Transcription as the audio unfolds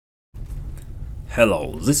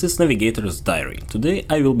Hello, this is Navigator's Diary. Today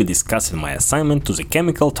I will be discussing my assignment to the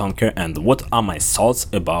chemical tanker and what are my thoughts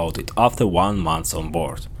about it after 1 month on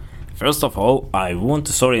board. First of all, I want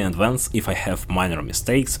to sorry in advance if I have minor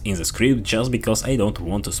mistakes in the script just because I don't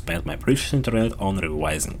want to spend my precious internet on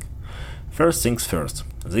revising. First things first,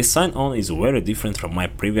 this sign-on is very different from my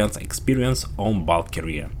previous experience on bulk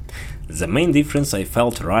carrier. The main difference I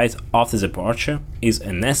felt right after departure is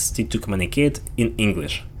a necessity to communicate in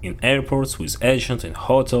English, in airports, with agents, in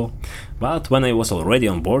hotel, but when I was already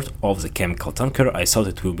on board of the chemical tanker I thought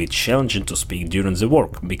it would be challenging to speak during the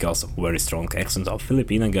work, because of very strong accent of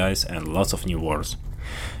Filipino guys and lots of new words.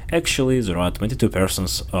 Actually, there are 22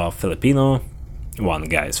 persons of Filipino, 1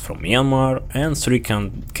 guy is from Myanmar, and 3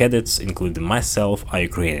 cadets, including myself, are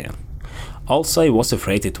Ukrainian. Also, I was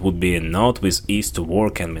afraid it would be not with ease to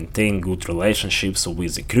work and maintain good relationships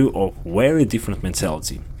with a crew of very different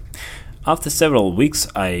mentality. After several weeks,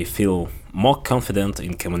 I feel more confident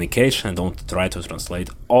in communication and don't try to translate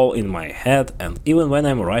all in my head, and even when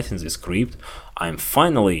I'm writing the script, I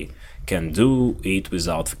finally can do it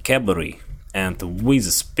without vocabulary and with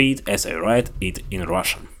the speed as I write it in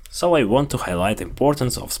Russian. So I want to highlight the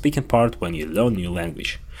importance of speaking part when you learn new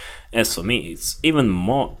language. As for me, it's even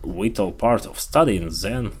more vital part of studying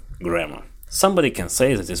than grammar. Somebody can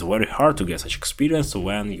say that it's very hard to get such experience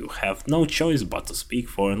when you have no choice but to speak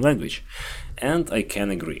foreign language, and I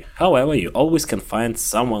can agree. However, you always can find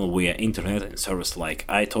someone via internet and service like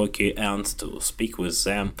italki and to speak with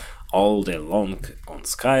them all day long on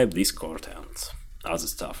Skype, Discord and other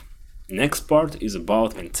stuff. Next part is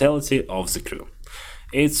about mentality of the crew.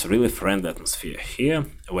 It's really friendly atmosphere here,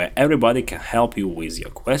 where everybody can help you with your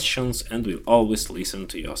questions and will always listen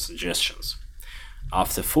to your suggestions.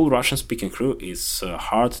 After full Russian-speaking crew, it's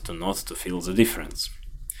hard to not to feel the difference.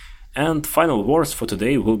 And final words for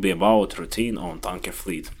today will be about routine on tanker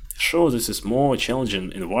fleet. Sure, this is more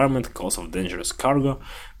challenging environment because of dangerous cargo,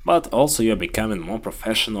 but also you're becoming more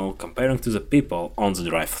professional comparing to the people on the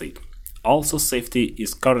dry fleet. Also, safety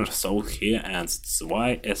is cornerstone here, and that's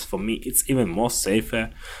why, as for me, it's even more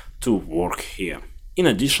safer to work here. In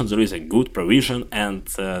addition, there is a good provision and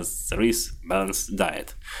there is balanced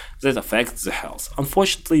diet that affects the health.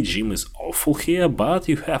 Unfortunately, gym is awful here, but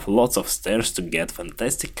you have lots of stairs to get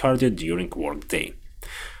fantastic cardio during work day.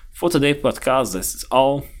 For today's podcast, this is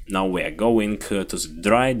all. Now we are going to the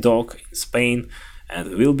dry dock in Spain,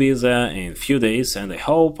 and we'll be there in a few days, and I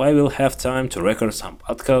hope I will have time to record some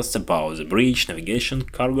podcasts about the bridge, navigation,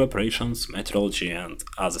 cargo operations, meteorology and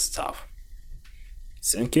other stuff.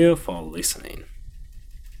 Thank you for listening.